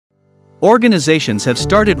Organizations have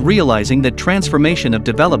started realizing that transformation of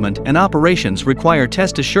development and operations require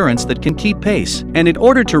test assurance that can keep pace, and in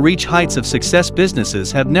order to reach heights of success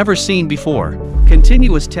businesses have never seen before,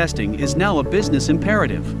 continuous testing is now a business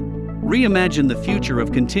imperative. Reimagine the future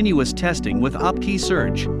of continuous testing with Opkey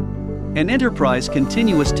Surge, an enterprise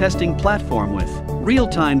continuous testing platform with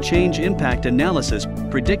real-time change impact analysis,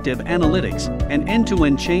 predictive analytics, and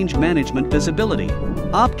end-to-end change management visibility.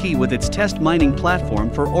 Opkey, with its test mining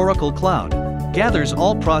platform for Oracle Cloud, gathers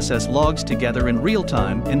all process logs together in real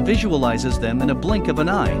time and visualizes them in a blink of an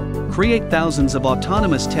eye. Create thousands of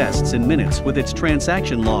autonomous tests in minutes with its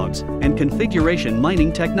transaction logs and configuration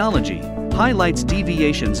mining technology. Highlights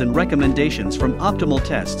deviations and recommendations from optimal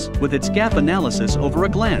tests with its gap analysis over a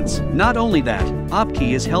glance. Not only that,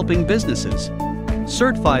 Opkey is helping businesses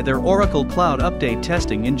certify their Oracle Cloud update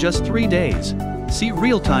testing in just 3 days. See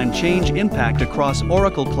real-time change impact across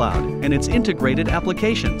Oracle Cloud and its integrated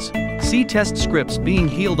applications. See test scripts being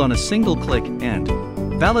healed on a single click and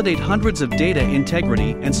validate hundreds of data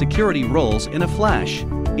integrity and security roles in a flash.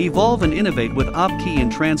 Evolve and innovate with Opkey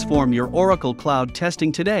and transform your Oracle Cloud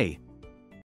testing today.